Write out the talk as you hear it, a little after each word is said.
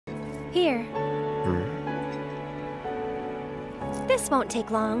Here. This won't take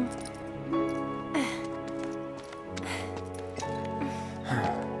long.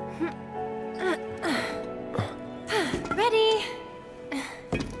 Ready?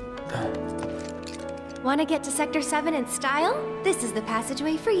 Want to get to Sector 7 in style? This is the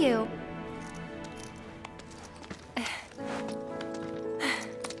passageway for you.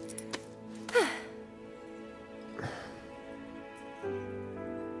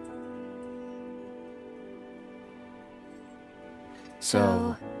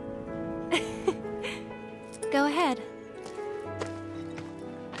 So... Go ahead.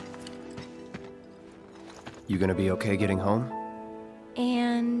 You gonna be okay getting home?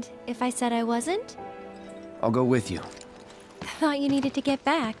 And if I said I wasn't? I'll go with you. Thought you needed to get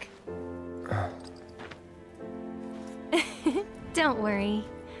back. Don't worry.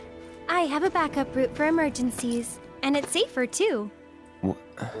 I have a backup route for emergencies, and it's safer too.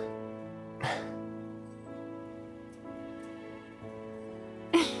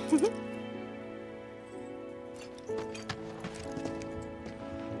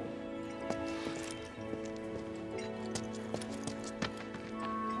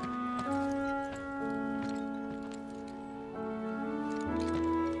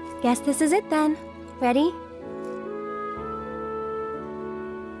 Guess this is it then. Ready?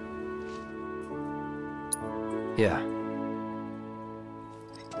 Yeah.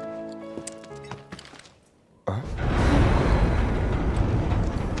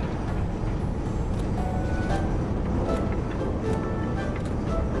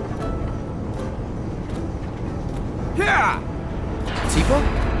 Yeah! Tifa?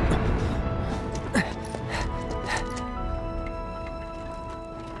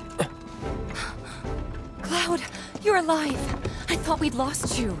 Cloud, you're alive. I thought we'd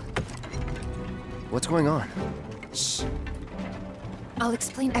lost you. What's going on? Shh. I'll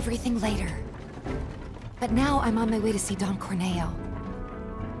explain everything later. But now I'm on my way to see Don Corneo.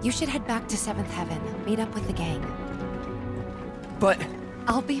 You should head back to 7th Heaven, meet up with the gang. But...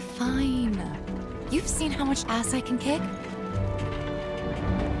 I'll be fine. You've seen how much ass I can kick?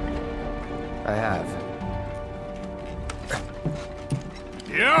 I have.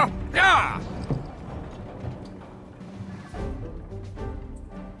 Yeah! Yeah!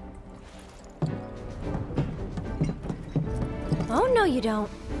 Oh, no you don't.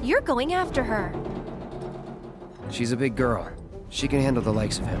 You're going after her. She's a big girl. She can handle the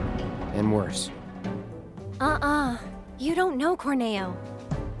likes of him. And worse. You don't know Corneo.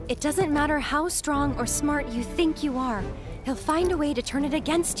 It doesn't matter how strong or smart you think you are. He'll find a way to turn it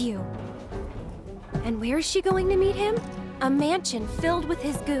against you. And where is she going to meet him? A mansion filled with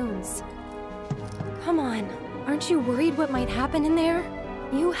his goons. Come on, aren't you worried what might happen in there?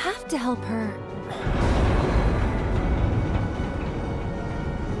 You have to help her.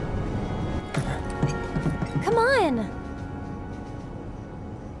 Come on!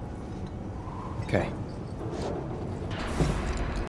 Okay.